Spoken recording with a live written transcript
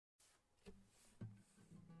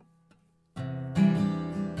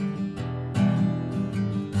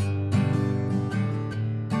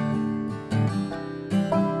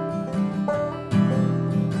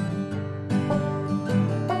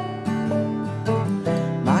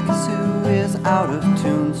out of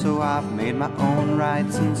tune, so I've made my own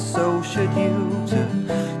rights, and so should you. To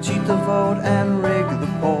cheat the vote and rig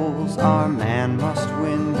the polls, our man must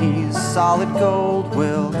win, he's solid gold.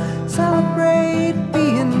 We'll celebrate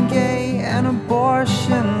being gay and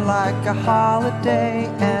abortion like a holiday,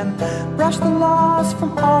 and brush the laws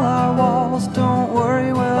from all our walls. Don't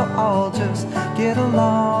worry, we'll all just get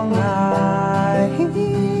along.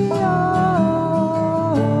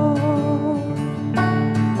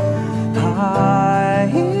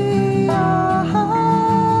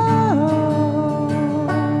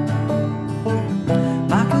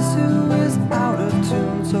 My kazoo is out of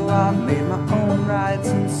tune, so I've made my own rights,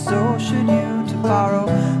 and so should you. To borrow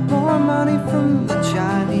more money from the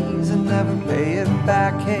Chinese and never pay it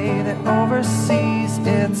back, hey, they're overseas.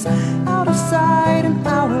 It's out of sight and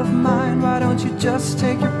out of mind. Why don't you just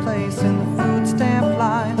take your place in the food stamp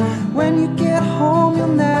line? When you get home,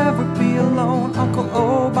 you'll never be alone. Uncle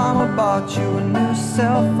Obama bought you a new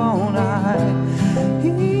cell phone.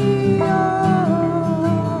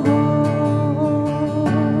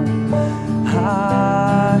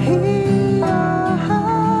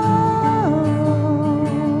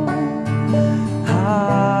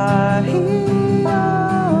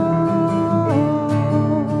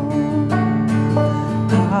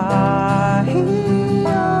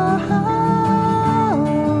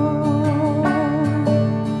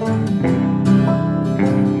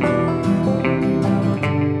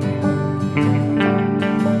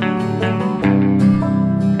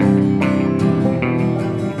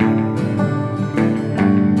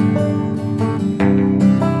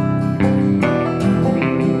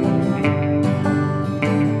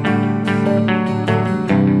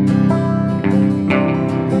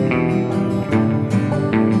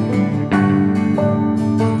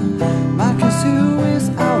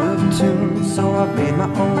 So I've made my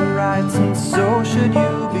own rights, and so should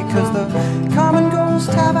you, because the common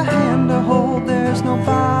ghosts have a hand to hold. There's no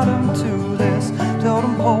bottom to this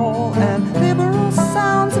totem pole, and liberal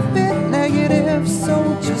sounds a bit negative, so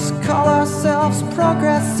we'll just call ourselves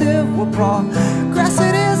progressive. We'll